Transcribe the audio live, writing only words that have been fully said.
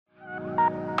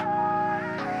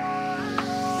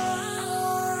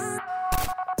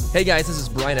Hey guys, this is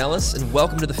Bryant Ellis, and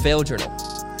welcome to the Fail Journal.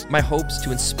 My hope's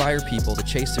to inspire people to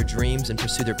chase their dreams and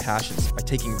pursue their passions by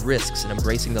taking risks and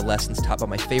embracing the lessons taught by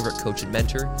my favorite coach and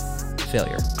mentor,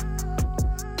 failure.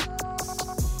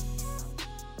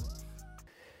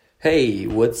 Hey,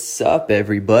 what's up,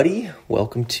 everybody?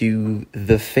 Welcome to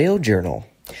the Fail Journal.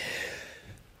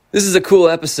 This is a cool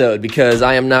episode because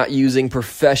I am not using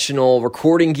professional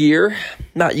recording gear,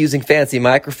 not using fancy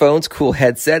microphones, cool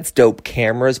headsets, dope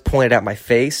cameras pointed at my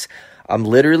face. I'm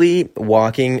literally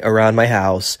walking around my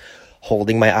house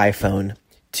holding my iPhone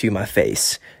to my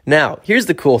face. Now, here's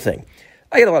the cool thing.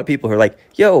 I get a lot of people who are like,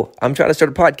 yo, I'm trying to start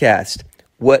a podcast.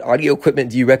 What audio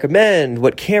equipment do you recommend?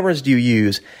 What cameras do you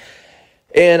use?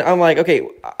 And I'm like, okay,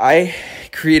 I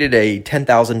created a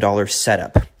 $10,000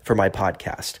 setup for my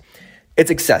podcast. It's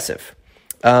excessive.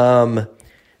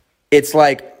 It's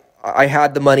like I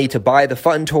had the money to buy the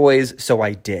fun toys, so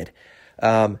I did.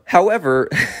 However,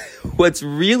 what's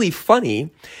really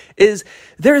funny is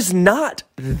there's not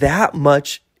that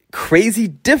much crazy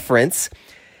difference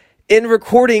in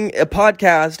recording a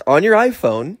podcast on your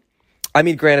iPhone. I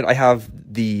mean, granted, I have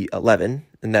the 11,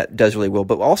 and that does really well,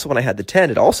 but also when I had the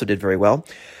 10, it also did very well.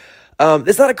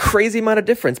 It's not a crazy amount of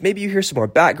difference. Maybe you hear some more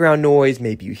background noise.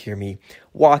 Maybe you hear me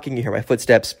walking, you hear my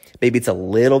footsteps. Maybe it's a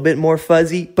little bit more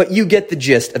fuzzy, but you get the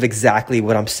gist of exactly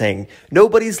what I'm saying.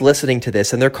 Nobody's listening to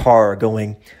this in their car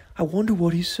going, I wonder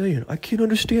what he's saying. I can't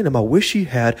understand him. I wish he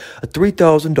had a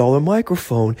 $3,000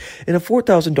 microphone and a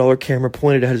 $4,000 camera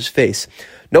pointed at his face.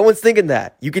 No one's thinking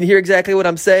that. You can hear exactly what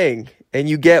I'm saying, and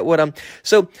you get what I'm...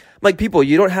 So, like, people,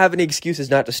 you don't have any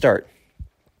excuses not to start.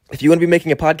 If you want to be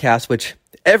making a podcast, which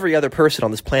every other person on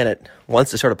this planet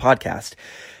wants to start a podcast,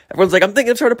 everyone's like, I'm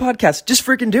thinking of starting a podcast. Just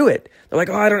freaking do it. They're like,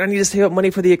 I need to save up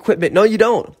money for the equipment. No, you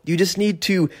don't. You just need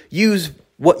to use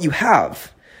what you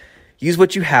have. Use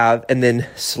what you have and then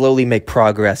slowly make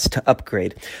progress to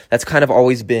upgrade. That's kind of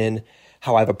always been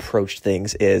how I've approached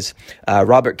things is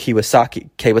Robert Kiyosaki,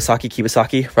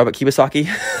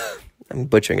 I'm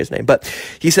butchering his name, but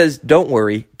he says, don't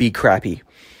worry, be crappy.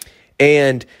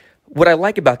 And what I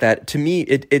like about that, to me,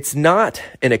 it's not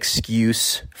an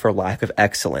excuse for lack of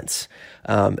excellence.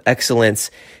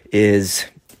 Excellence is,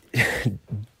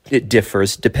 it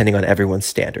differs depending on everyone's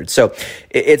standards. So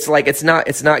it's like, it's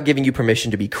not giving you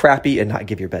permission to be crappy and not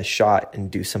give your best shot and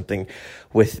do something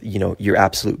with, your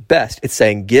absolute best. It's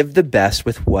saying give the best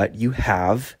with what you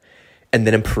have and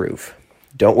then improve.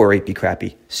 Don't worry, be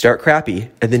crappy. Start crappy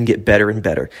and then get better and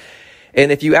better.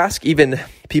 And if you ask even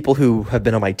people who have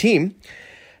been on my team,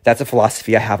 that's a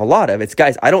philosophy I have a lot of. It's,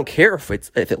 guys, I don't care if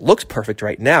it looks perfect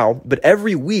right now, but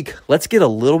every week, let's get a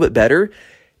little bit better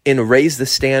and raise the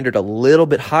standard a little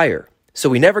bit higher. So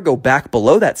we never go back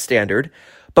below that standard,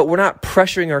 but we're not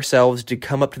pressuring ourselves to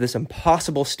come up to this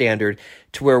impossible standard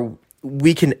to where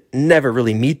we can never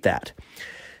really meet that.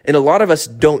 And a lot of us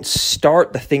don't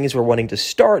start the things we're wanting to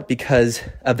start because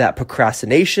of that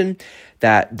procrastination,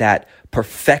 that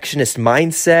perfectionist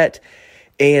mindset,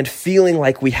 and feeling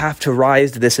like we have to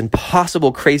rise to this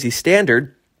impossible, crazy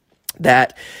standard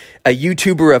that a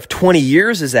YouTuber of 20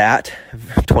 years is at.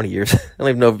 20 years. I don't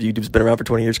even know if YouTube's been around for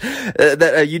 20 years.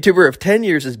 That a YouTuber of 10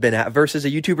 years has been at versus a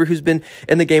YouTuber who's been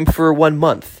in the game for 1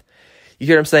 month. You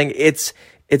hear what I'm saying? It's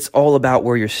all about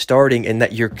where you're starting and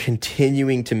that you're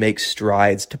continuing to make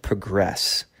strides to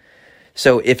progress.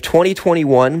 So if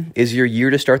 2021 is your year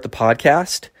to start the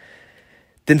podcast,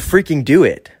 then freaking do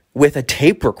it with a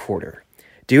tape recorder.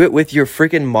 Do it with your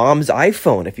freaking mom's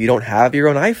iPhone if you don't have your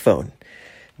own iPhone.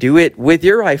 Do it with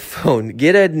your iPhone.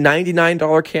 Get a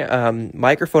 $99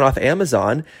 microphone off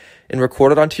Amazon and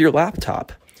record it onto your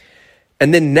laptop.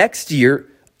 And then next year,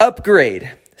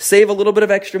 upgrade. Save a little bit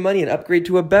of extra money and upgrade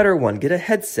to a better one. Get a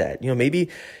headset. Maybe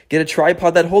get a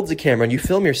tripod that holds a camera and you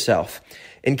film yourself.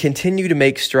 And continue to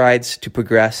make strides to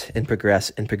progress and progress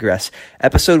and progress.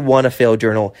 Episode 1 of Fail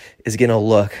Journal is going to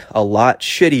look a lot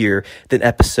shittier than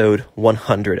episode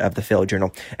 100 of the Fail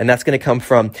Journal. And that's going to come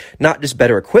from not just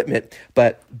better equipment,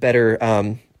 but better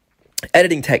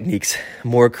editing techniques,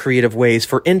 more creative ways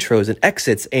for intros and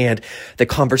exits, and the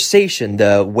conversation,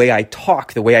 the way I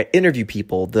talk, the way I interview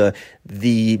people, the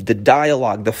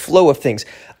dialogue, the flow of things.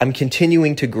 I'm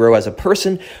continuing to grow as a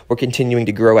person. We're continuing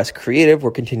to grow as creative.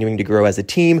 We're continuing to grow as a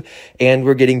team, and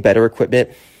we're getting better equipment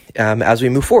as we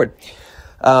move forward.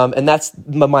 And that's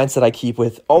the mindset I keep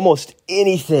with almost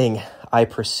anything I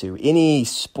pursue, any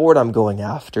sport I'm going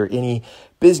after, any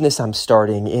business I'm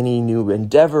starting, any new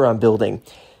endeavor I'm building.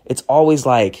 It's always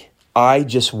like, I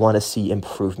just want to see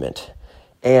improvement.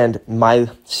 And my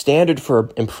standard for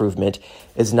improvement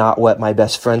is not what my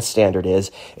best friend's standard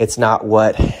is. It's not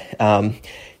what,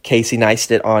 Casey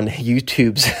Neistat on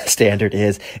YouTube's standard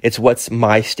is. It's what's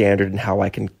my standard and how I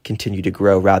can continue to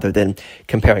grow rather than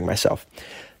comparing myself.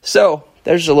 So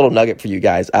there's a little nugget for you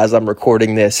guys. As I'm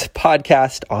recording this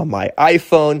podcast on my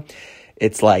iPhone,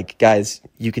 it's like, guys,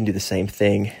 you can do the same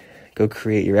thing. Go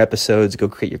create your episodes, go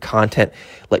create your content,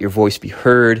 let your voice be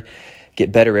heard,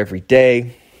 get better every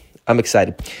day. I'm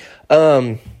excited.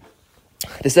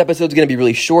 This episode's going to be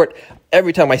really short.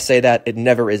 Every time I say that, it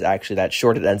never is actually that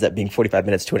short. It ends up being 45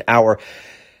 minutes to an hour.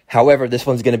 However, this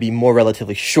one's going to be more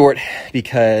relatively short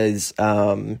because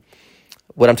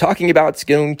what I'm talking about is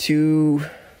going to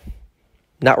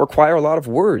not require a lot of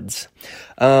words.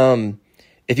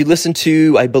 If you listen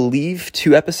to, I believe,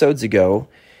 2 episodes ago,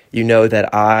 you know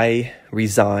that I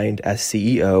resigned as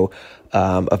CEO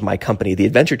of my company, the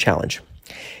Adventure Challenge.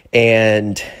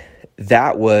 And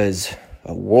that was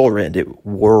a whirlwind.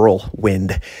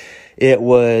 It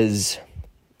was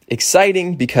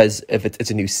exciting because if it's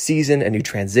a new season, a new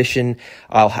transition,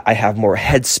 I have more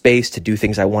headspace to do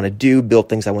things I want to do, build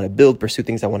things I want to build, pursue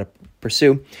things I want to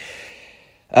pursue.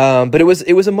 But it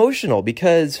was emotional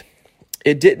because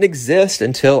it didn't exist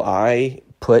until I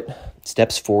put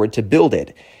steps forward to build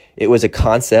it. It was a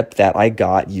concept that I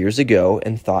got years ago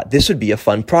and thought this would be a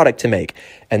fun product to make.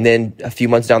 And then a few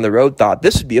months down the road, thought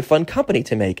this would be a fun company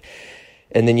to make.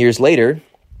 And then years later,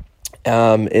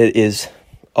 it is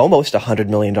almost $100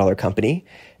 million company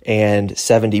and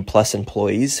 70 plus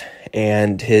employees,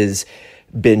 and has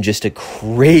been just a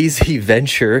crazy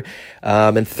venture.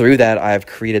 And through that, I've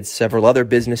created several other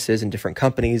businesses and different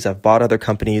companies. I've bought other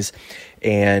companies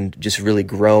and just really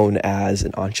grown as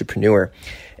an entrepreneur.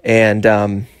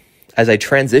 And as I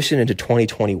transition into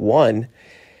 2021,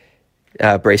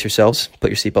 brace yourselves,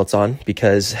 put your seatbelts on,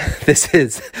 because this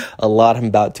is a lot I'm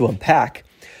about to unpack.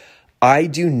 I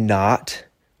do not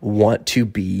want to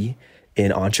be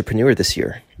an entrepreneur this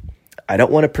year. I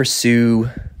don't want to pursue,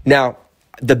 now,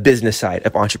 the business side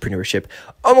of entrepreneurship.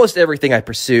 Almost everything I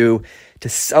pursue to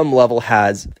some level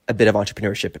has a bit of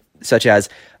entrepreneurship, such as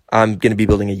I'm going to be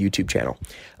building a YouTube channel.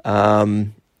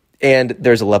 And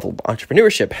there's a level of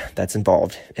entrepreneurship that's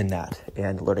involved in that,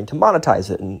 and learning to monetize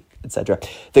it, and etc.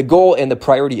 The goal and the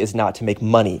priority is not to make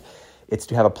money. It's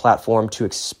to have a platform to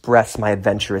express my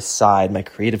adventurous side, my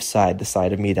creative side, the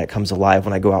side of me that comes alive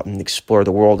when I go out and explore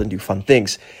the world and do fun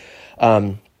things.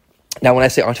 Now, when I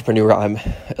say entrepreneur, I'm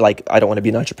like, I don't want to be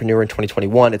an entrepreneur in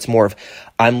 2021. It's more of,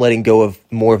 I'm letting go of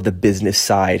more of the business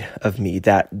side of me,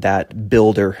 that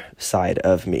builder side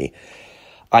of me.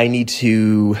 I need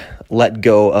to let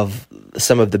go of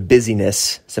some of the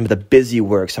busyness, some of the busy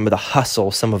work, some of the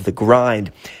hustle, some of the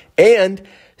grind, and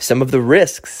some of the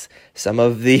risks, some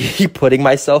of the putting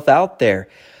myself out there.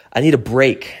 I need a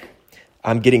break.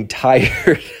 I'm getting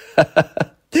tired.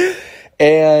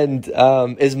 And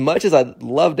as much as I'd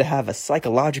love to have a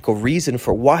psychological reason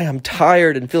for why I'm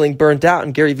tired and feeling burnt out,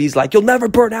 and Gary Vee's like, you'll never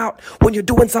burn out when you're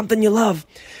doing something you love.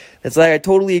 It's like, I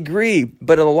totally agree.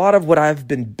 But in a lot of what I've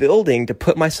been building to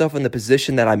put myself in the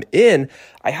position that I'm in,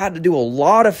 I had to do a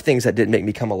lot of things that didn't make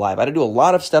me come alive. I had to do a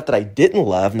lot of stuff that I didn't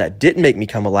love and that didn't make me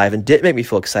come alive and didn't make me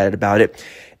feel excited about it.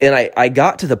 And I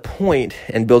got to the point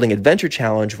in building Adventure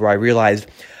Challenge where I realized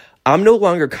I'm no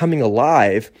longer coming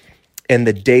alive in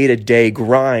the day-to-day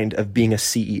grind of being a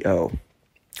CEO.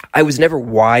 I was never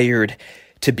wired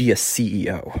to be a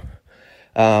CEO.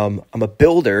 I'm a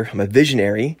builder, I'm a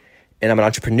visionary, and I'm an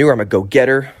entrepreneur, I'm a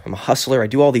go-getter, I'm a hustler, I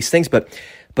do all these things, but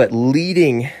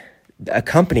leading a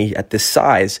company at this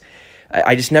size,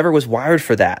 I just never was wired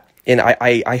for that. And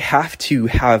I have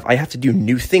to do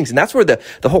new things. And that's where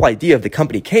the whole idea of the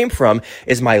company came from,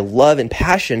 is my love and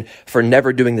passion for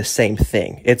never doing the same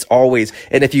thing. It's always,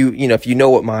 and if you know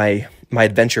what my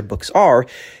adventure books are,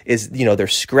 is, they're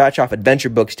scratch off adventure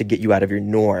books to get you out of your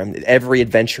norm. Every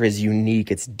adventure is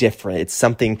unique. It's different. It's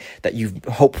something that you've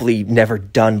hopefully never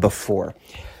done before.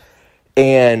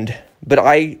 But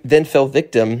I then fell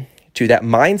victim to that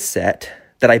mindset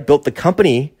that I built the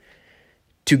company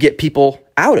to get people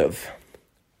out of,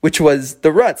 which was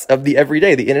the ruts of the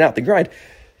everyday, the in and out, the grind.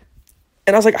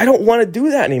 And I was like, I don't want to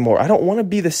do that anymore. I don't want to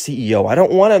be the CEO. I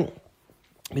don't want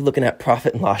to be looking at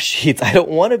profit and loss sheets. I don't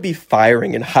want to be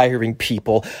firing and hiring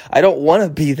people. I don't want to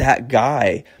be that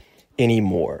guy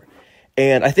anymore.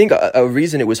 And I think a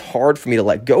reason it was hard for me to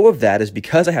let go of that is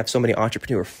because I have so many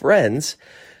entrepreneur friends.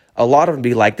 A lot of them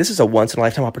be like, this is a once in a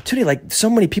lifetime opportunity. Like, so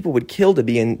many people would kill to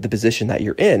be in the position that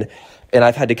you're in. And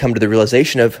I've had to come to the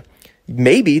realization of,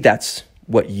 maybe that's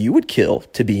what you would kill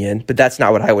to be in, but that's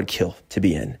not what I would kill to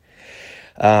be in.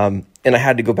 And I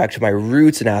had to go back to my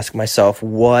roots and ask myself,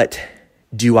 what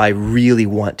do I really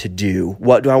want to do?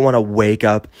 What do I want to wake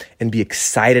up and be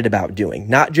excited about doing?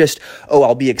 Not just, oh,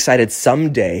 I'll be excited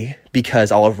someday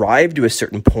because I'll arrive to a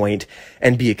certain point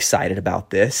and be excited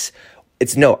about this.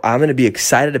 It's no, I'm going to be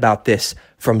excited about this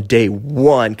from day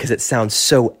one because it sounds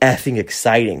so effing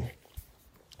exciting.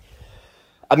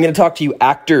 I'm going to talk to you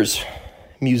actors,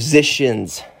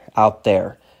 musicians out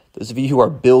there, those of you who are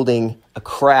building a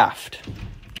craft.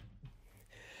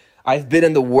 I've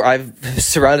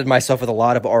surrounded myself with a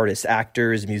lot of artists,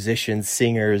 actors, musicians,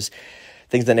 singers,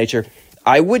 things of that nature.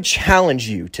 I would challenge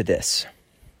you to this,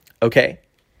 okay?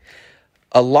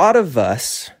 A lot of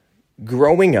us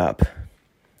growing up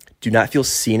do not feel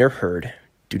seen or heard,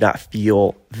 do not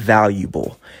feel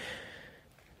valuable.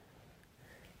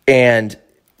 And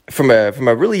from a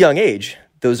really young age,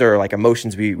 those are like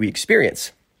emotions we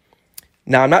experience.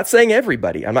 Now, I'm not saying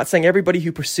everybody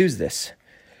who pursues this,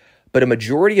 but a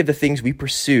majority of the things we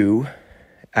pursue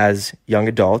as young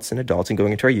adults and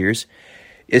going into our years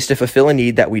is to fulfill a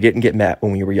need that we didn't get met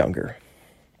when we were younger.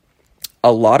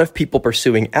 A lot of people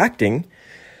pursuing acting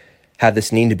have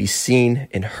this need to be seen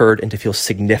and heard and to feel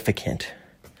significant.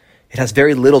 It has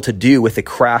very little to do with the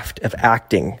craft of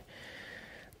acting.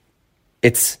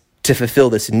 It's to fulfill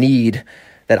this need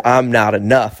that I'm not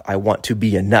enough. I want to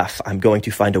be enough. I'm going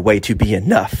to find a way to be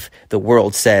enough. The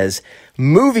world says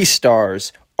movie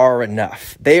stars are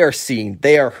enough. They are seen,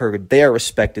 they are heard, they are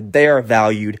respected, they are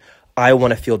valued. I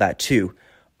want to feel that too.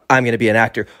 I'm going to be an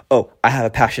actor. Oh, I have a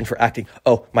passion for acting.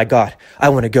 Oh my God, I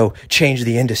want to go change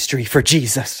the industry for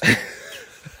Jesus.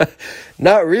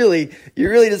 Not really. You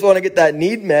really just want to get that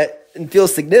need met and feel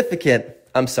significant.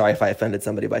 I'm sorry if I offended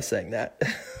somebody by saying that.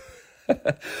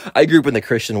 I grew up in the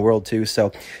Christian world too,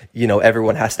 so,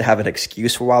 everyone has to have an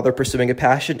excuse for while they're pursuing a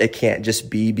passion. It can't just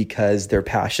be because they're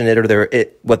passionate or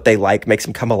what they like makes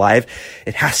them come alive.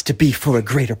 It has to be for a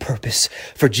greater purpose,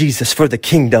 for Jesus, for the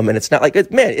kingdom. And it's not like,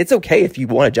 man, it's okay if you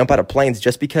want to jump out of planes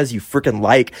just because you freaking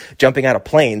like jumping out of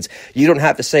planes. You don't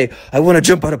have to say, I want to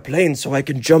jump out of planes so I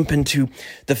can jump into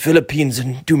the Philippines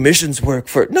and do missions work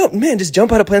no, man, just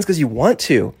jump out of planes because you want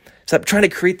to. Stop trying to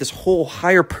create this whole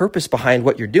higher purpose behind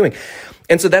what you're doing.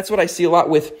 And so that's what I see a lot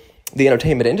with the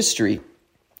entertainment industry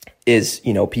is,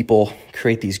 people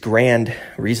create these grand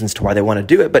reasons to why they want to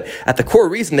do it. But at the core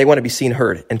reason, they want to be seen,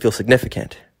 heard, and feel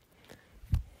significant.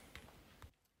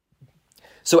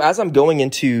 So as I'm going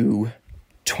into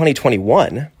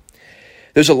 2021,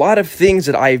 there's a lot of things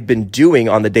that I've been doing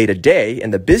on the day-to-day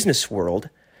in the business world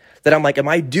that I'm like, am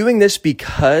I doing this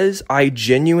because I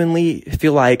genuinely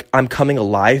feel like I'm coming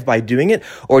alive by doing it?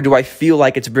 Or do I feel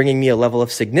like it's bringing me a level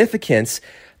of significance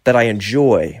that I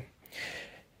enjoy?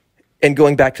 And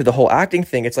going back to the whole acting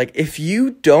thing, it's like, if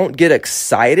you don't get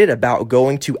excited about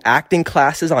going to acting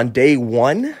classes on day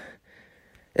one,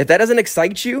 if that doesn't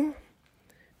excite you,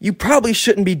 you probably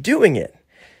shouldn't be doing it.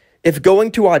 If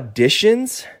going to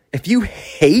auditions, if you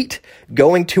hate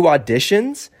going to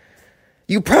auditions,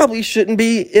 you probably shouldn't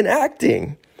be in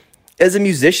acting. As a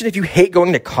musician, if you hate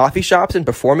going to coffee shops and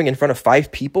performing in front of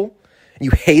 5 people, and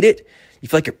you hate it, you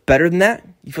feel like you're better than that,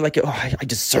 you feel like, I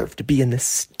deserve to be in this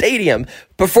stadium,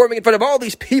 performing in front of all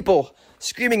these people,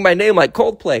 screaming my name like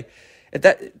Coldplay,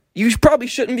 you probably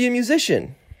shouldn't be a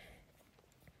musician.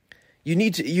 You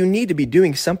need to be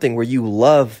doing something where you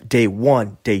love day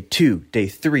 1, day 2, day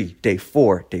 3, day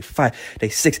 4, day 5, day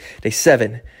 6, day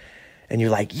 7, and you're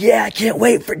like, yeah, I can't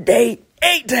wait for day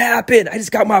 8 to happen. I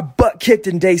just got my butt kicked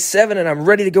in day 7 and I'm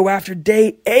ready to go after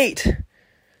day 8.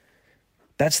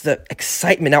 That's the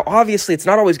excitement. Now, obviously, it's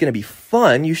not always going to be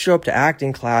fun. You show up to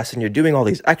acting class and you're doing all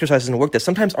these exercises and work that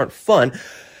sometimes aren't fun,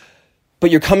 but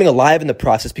you're coming alive in the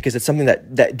process because it's something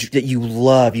that you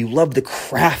love. You love the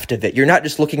craft of it. You're not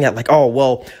just looking at like, oh,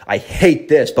 well, I hate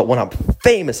this, but when I'm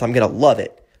famous, I'm going to love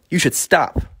it. You should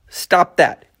stop. Stop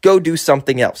that. Go do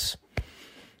something else.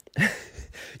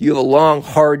 You have a long,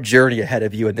 hard journey ahead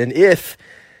of you. And then if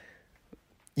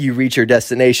you reach your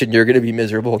destination, you're going to be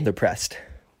miserable and depressed.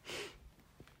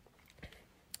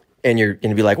 And you're going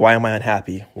to be like, why am I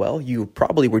unhappy? Well, you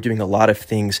probably were doing a lot of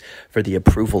things for the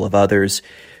approval of others.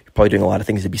 You're probably doing a lot of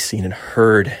things to be seen and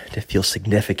heard, to feel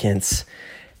significance.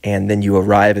 And then you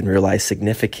arrive and realize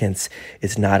significance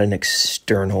is not an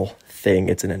external thing.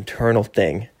 It's an internal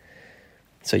thing.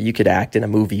 So you could act in a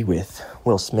movie with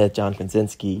Will Smith, John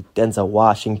Krasinski, Denzel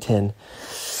Washington,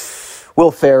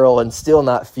 Will Ferrell, and still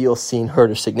not feel seen,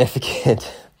 heard, or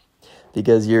significant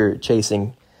because you're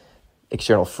chasing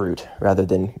external fruit rather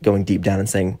than going deep down and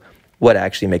saying, what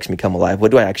actually makes me come alive?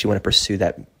 What do I actually want to pursue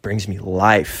that brings me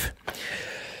life?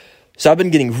 So I've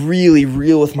been getting really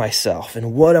real with myself,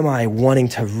 and what am I wanting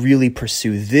to really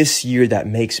pursue this year that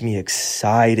makes me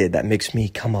excited, that makes me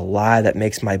come alive, that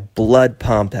makes my blood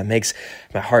pump, that makes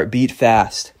my heart beat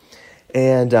fast.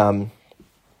 And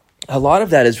a lot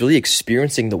of that is really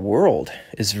experiencing the world,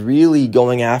 is really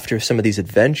going after some of these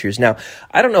adventures. Now,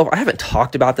 I don't know, I haven't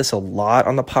talked about this a lot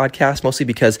on the podcast, mostly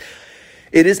because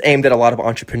it is aimed at a lot of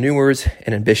entrepreneurs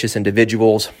and ambitious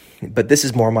individuals, but this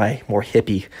is more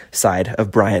hippie side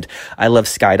of Bryant. I love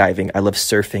skydiving. I love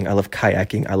surfing. I love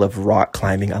kayaking. I love rock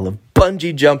climbing. I love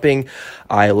bungee jumping.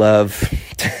 I love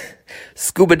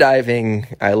scuba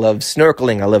diving. I love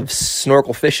snorkeling. I love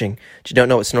snorkel fishing. If you don't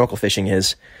know what snorkel fishing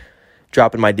is,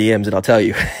 drop in my DMs and I'll tell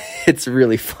you. It's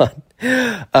really fun.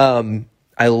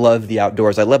 I love the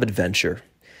outdoors. I love adventure.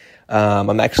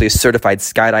 I'm actually a certified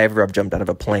skydiver. I've jumped out of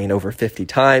a plane over 50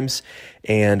 times.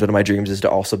 And one of my dreams is to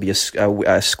also be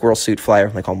a squirrel suit flyer.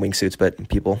 I call them wingsuits, but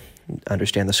people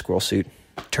understand the squirrel suit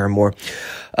term more.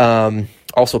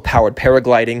 Also powered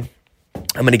paragliding.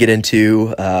 I'm going to get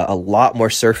into a lot more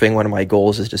surfing. One of my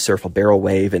goals is to surf a barrel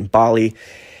wave in Bali.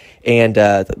 And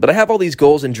but I have all these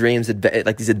goals and dreams,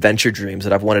 like these adventure dreams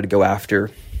that I've wanted to go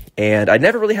after. And I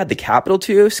never really had the capital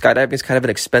to. Skydiving is kind of an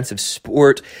expensive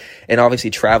sport. And obviously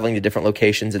traveling to different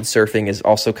locations and surfing is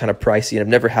also kind of pricey. And I've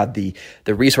never had the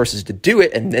resources to do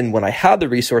it. And then when I had the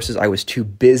resources, I was too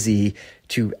busy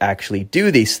to actually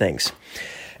do these things.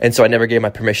 And so I never gave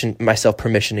myself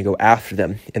permission to go after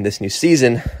them. In this new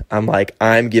season,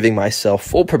 I'm giving myself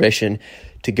full permission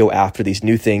to go after these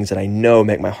new things that I know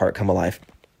make my heart come alive.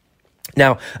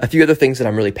 Now, a few other things that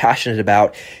I'm really passionate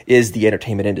about is the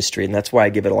entertainment industry, and that's why I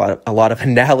give it a lot of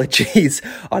analogies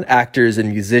on actors and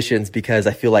musicians, because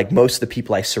I feel like most of the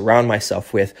people I surround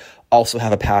myself with also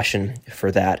have a passion for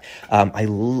that. I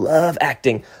love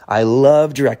acting, I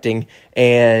love directing,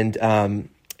 and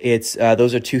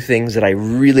those are two things that I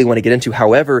really want to get into.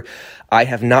 However, I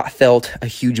have not felt a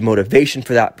huge motivation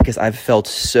for that because I've felt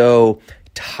so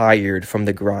tired from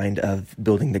the grind of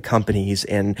building the companies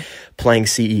and playing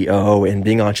CEO and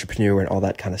being entrepreneur and all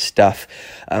that kind of stuff.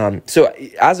 So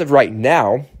as of right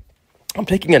now, I'm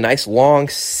taking a nice long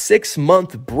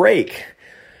 6-month break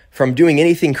from doing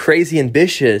anything crazy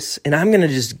ambitious. And I'm going to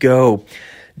just go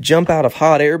jump out of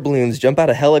hot air balloons, jump out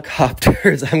of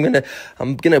helicopters. I'm going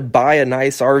to buy a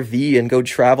nice RV and go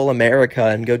travel America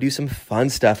and go do some fun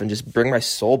stuff and just bring my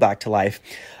soul back to life.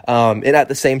 And at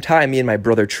the same time, me and my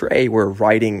brother Trey were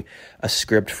writing a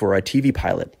script for a TV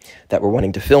pilot that we're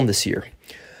wanting to film this year.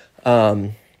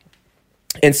 And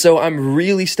so I'm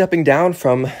really stepping down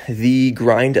from the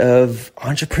grind of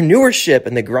entrepreneurship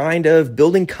and the grind of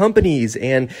building companies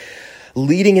and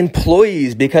leading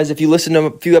employees, because if you listen to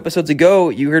a few episodes ago,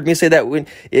 you heard me say that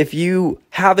if you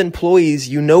have employees,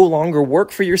 you no longer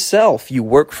work for yourself, you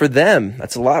work for them.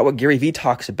 That's a lot what Gary Vee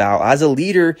talks about. As a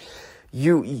leader,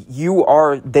 you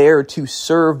are there to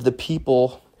serve the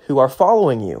people who are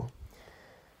following you.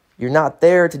 You're not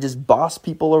there to just boss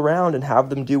people around and have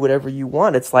them do whatever you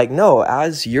want. It's like, no,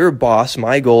 as your boss,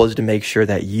 my goal is to make sure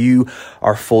that you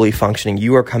are fully functioning,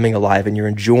 you are coming alive, and you're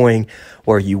enjoying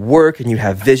where you work, and you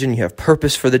have vision, you have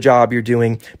purpose for the job you're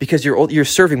doing, because you're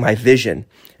serving my vision.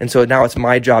 And so now it's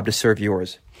my job to serve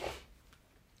yours.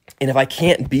 And if I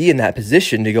can't be in that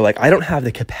position to go I don't have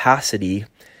the capacity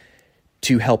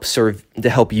to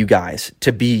help you guys,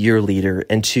 to be your leader,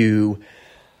 and to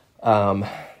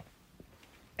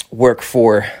work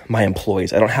for my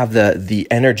employees. I don't have the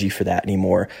energy for that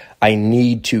anymore. I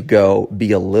need to go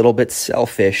be a little bit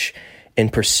selfish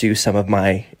and pursue some of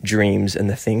my dreams and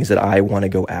the things that I want to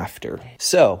go after.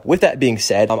 So with that being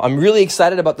said, I'm really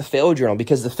excited about the Fail Journal,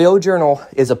 because the Fail Journal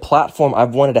is a platform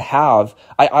I've wanted to have.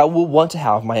 I will want to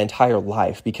have my entire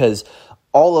life, because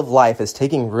all of life is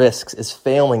taking risks, is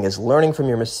failing, is learning from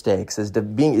your mistakes, is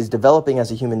developing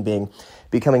as a human being,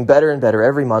 becoming better and better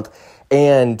every month.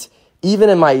 And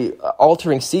even in my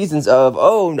altering seasons of,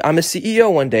 I'm a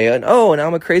CEO one day, and now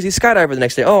I'm a crazy skydiver the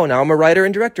next day. Now I'm a writer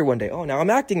and director one day. Now I'm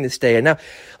acting this day. And now,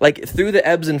 through the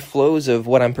ebbs and flows of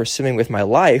what I'm pursuing with my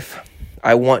life,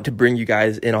 I want to bring you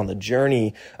guys in on the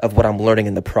journey of what I'm learning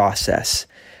in the process.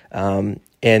 And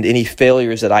any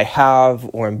failures that I have,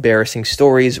 or embarrassing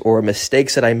stories, or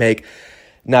mistakes that I make,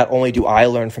 not only do I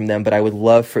learn from them, but I would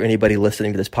love for anybody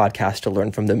listening to this podcast to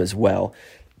learn from them as well.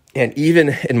 And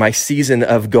even in my season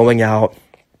of going out,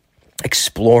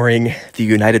 exploring the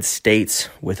United States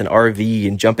with an RV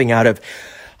and jumping out of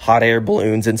hot air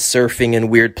balloons and surfing in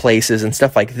weird places and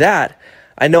stuff like that,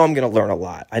 I know I'm going to learn a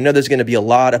lot. I know there's going to be a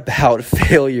lot about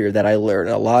failure that I learn,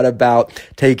 a lot about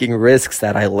taking risks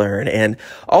that I learn. And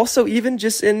also even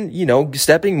just in,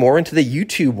 stepping more into the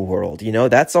YouTube world,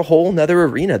 that's a whole nother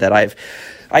arena that I've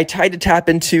I tried to tap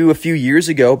into a few years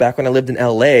ago back when I lived in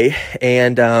LA,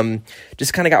 and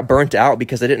just kind of got burnt out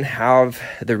because I didn't have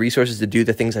the resources to do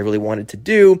the things I really wanted to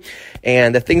do.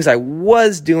 And the things I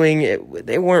was doing,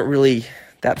 they weren't really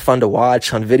that fun to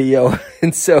watch on video.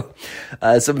 And so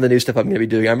some of the new stuff I'm going to be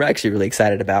doing, I'm actually really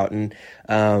excited about. And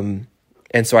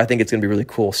so I think it's going to be really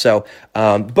cool. So,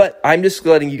 but I'm just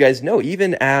letting you guys know,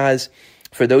 even as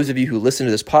for those of you who listen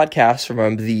to this podcast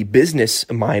from the business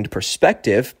mind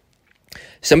perspective,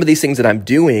 some of these things that I'm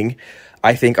doing,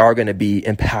 I think are going to be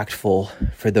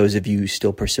impactful for those of you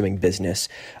still pursuing business.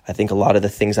 I think a lot of the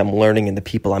things I'm learning and the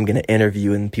people I'm going to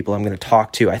interview and the people I'm going to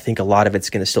talk to, I think a lot of it's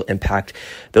going to still impact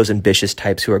those ambitious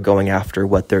types who are going after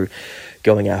what they're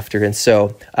going after. And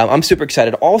so I'm super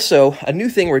excited. Also, a new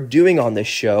thing we're doing on this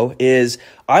show is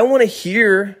I want to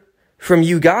hear from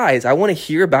you guys. I want to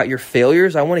hear about your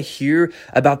failures. I want to hear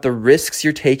about the risks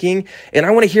you're taking. And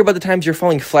I want to hear about the times you're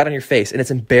falling flat on your face and it's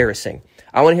embarrassing.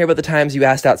 I want to hear about the times you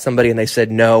asked out somebody and they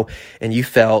said no, and you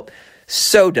felt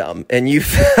so dumb and you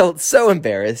felt so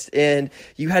embarrassed and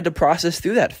you had to process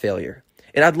through that failure.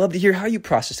 And I'd love to hear how you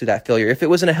process through that failure, if it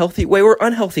was in a healthy way or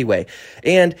unhealthy way.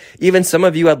 And even some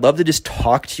of you, I'd love to just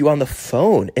talk to you on the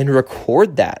phone and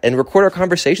record that and record our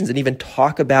conversations and even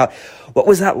talk about what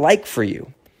was that like for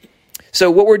you.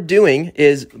 So what we're doing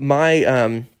is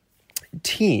my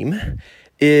team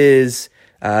is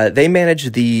they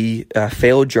manage the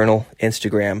Fail Journal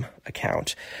Instagram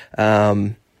account.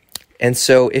 And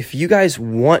so if you guys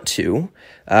want to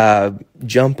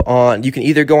jump on, you can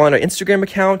either go on our Instagram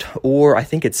account, or I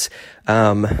think it's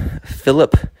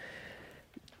Philip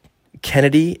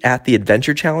Kennedy at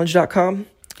theadventurechallenge.com.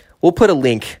 We'll put a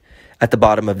link at the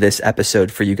bottom of this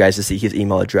episode for you guys to see his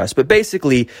email address. But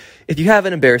basically, if you have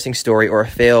an embarrassing story or a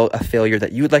failure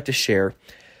that you would like to share,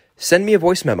 send me a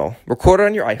voice memo, record it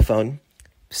on your iPhone,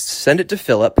 send it to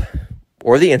Philip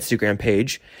or the Instagram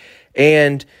page,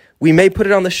 and we may put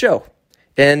it on the show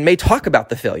and may talk about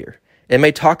the failure and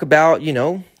may talk about,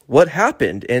 what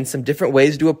happened and some different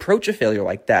ways to approach a failure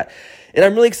like that. And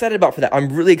I'm really excited for that. I'm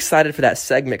really excited for that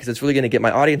segment because it's really going to get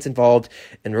my audience involved,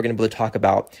 and we're going to be able to talk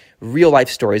about real life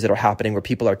stories that are happening where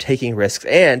people are taking risks.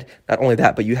 And not only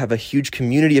that, but you have a huge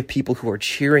community of people who are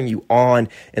cheering you on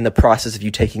in the process of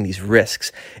you taking these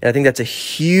risks. And I think that's a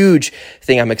huge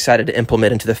thing I'm excited to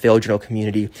implement into the Fail Journal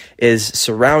community, is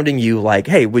surrounding you like,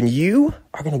 hey, when you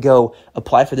are going to go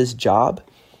apply for this job,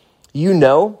 you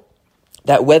know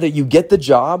that whether you get the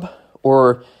job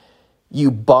or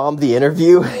you bomb the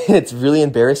interview and it's really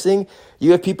embarrassing,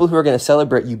 you have people who are going to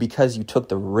celebrate you because you took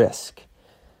the risk.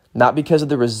 Not because of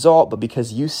the result, but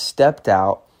because you stepped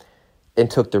out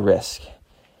and took the risk.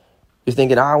 You're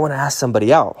thinking, I want to ask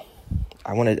somebody out.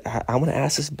 I want to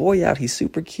ask this boy out. He's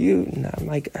super cute. And I'm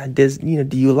like, do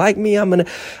you like me? I'm going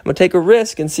to take a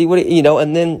risk and see what,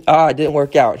 and then, it didn't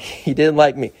work out. He didn't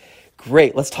like me.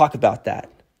 Great. Let's talk about that.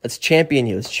 Let's champion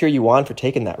you. Let's cheer you on for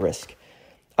taking that risk.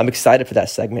 I'm excited for that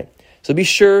segment. So be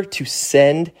sure to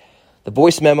send the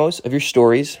voice memos of your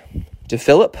stories to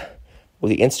Philip or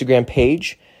the Instagram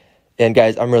page. And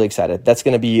guys, I'm really excited. That's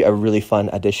going to be a really fun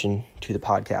addition to the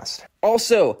podcast.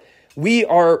 Also, we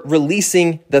are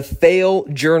releasing the Fail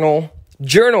Journal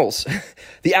journals,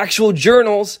 the actual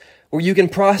journals where you can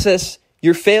process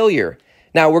your failure.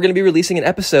 Now, we're going to be releasing an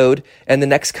episode in the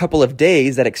next couple of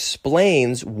days that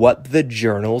explains what the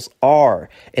journals are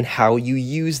and how you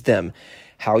use them.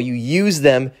 How you use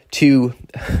them to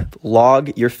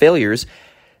log your failures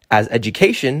as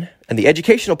education and the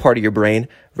educational part of your brain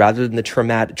rather than the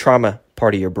trauma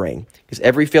part of your brain. Because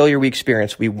every failure we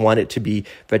experience, we want it to be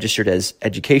registered as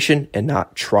education and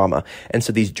not trauma. And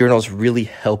so these journals really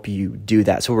help you do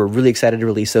that. So we're really excited to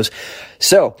release those.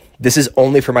 So this is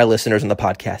only for my listeners on the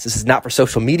podcast. This is not for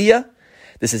social media.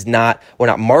 We're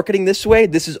not marketing this way.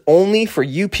 This is only for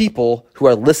you people who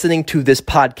are listening to this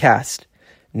podcast.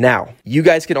 Now, you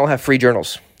guys can all have free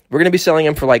journals. We're going to be selling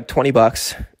them for like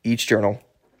 $20 each journal.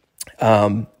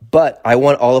 But I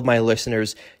want all of my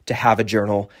listeners to have a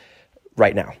journal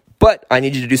right now. But I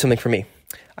need you to do something for me.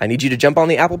 I need you to jump on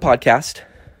the Apple Podcast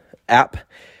app,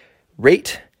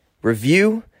 rate,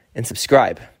 review, and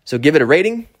subscribe. So give it a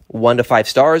rating, 1 to 5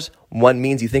 stars. 1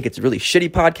 means you think it's a really shitty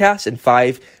podcast, and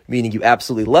 5 meaning you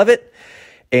absolutely love it.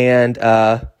 And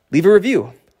leave a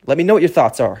review. Let me know what your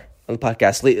thoughts are. on the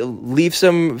podcast. Leave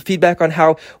some feedback on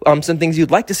how some things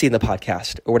you'd like to see in the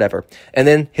podcast or whatever, and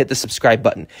then hit the subscribe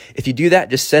button. If you do that,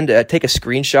 just take a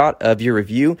screenshot of your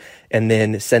review and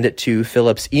then send it to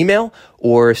Philip's email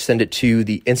or send it to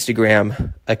the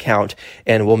Instagram account,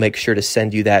 and we'll make sure to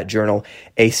send you that journal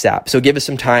ASAP. So give us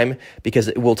some time, because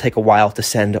it will take a while to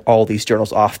send all these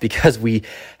journals off, because we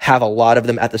have a lot of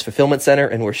them at this fulfillment center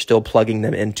and we're still plugging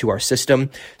them into our system.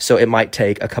 So it might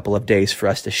take a couple of days for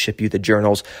us to ship you the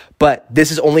journals, but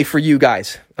this is only for you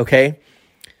guys, okay?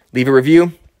 Leave a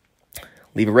review,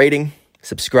 leave a rating,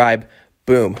 subscribe,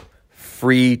 boom,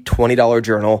 free $20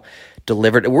 journal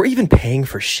delivered. We're even paying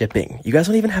for shipping. You guys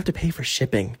don't even have to pay for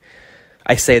shipping.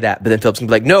 I say that, but then Philip's gonna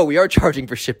be like, no, we are charging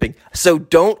for shipping. So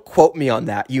don't quote me on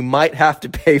that. You might have to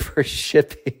pay for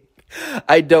shipping.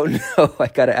 I don't know. I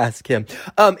gotta ask him.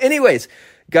 Anyways,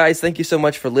 guys, thank you so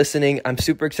much for listening. I'm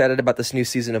super excited about this new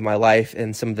season of my life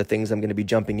and some of the things I'm going to be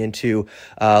jumping into.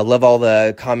 Love all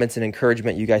the comments and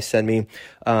encouragement you guys send me.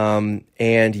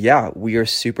 And yeah, we are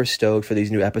super stoked for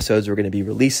these new episodes we're going to be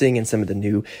releasing and some of the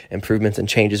new improvements and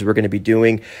changes we're going to be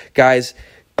doing. Guys,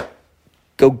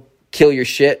 go kill your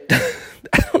shit.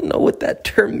 I don't know what that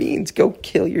term means. Go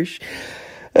kill your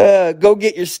go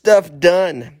get your stuff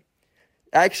done.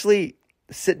 Actually,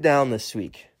 sit down this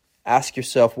week. Ask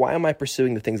yourself, why am I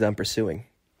pursuing the things I'm pursuing?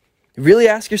 Really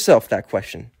ask yourself that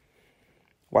question.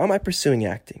 Why am I pursuing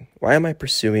acting? Why am I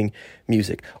pursuing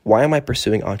music? Why am I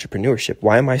pursuing entrepreneurship?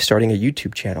 Why am I starting a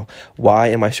YouTube channel? Why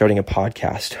am I starting a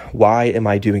podcast? Why am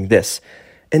I doing this?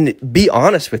 And be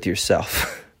honest with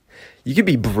yourself. You can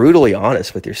be brutally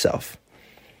honest with yourself.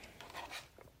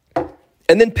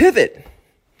 And then pivot.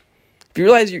 If you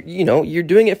realize you're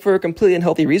doing it for a completely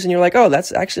unhealthy reason, you're like, oh,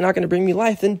 that's actually not going to bring me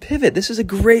life, then pivot. This is a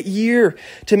great year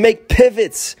to make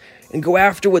pivots and go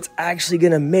after what's actually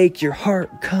going to make your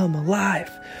heart come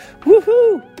alive.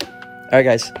 Woohoo! All right,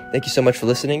 guys, thank you so much for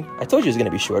listening. I told you it was going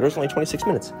to be shorter. It's only 26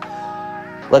 minutes.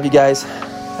 Love you guys.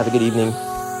 Have a good evening.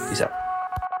 Peace out.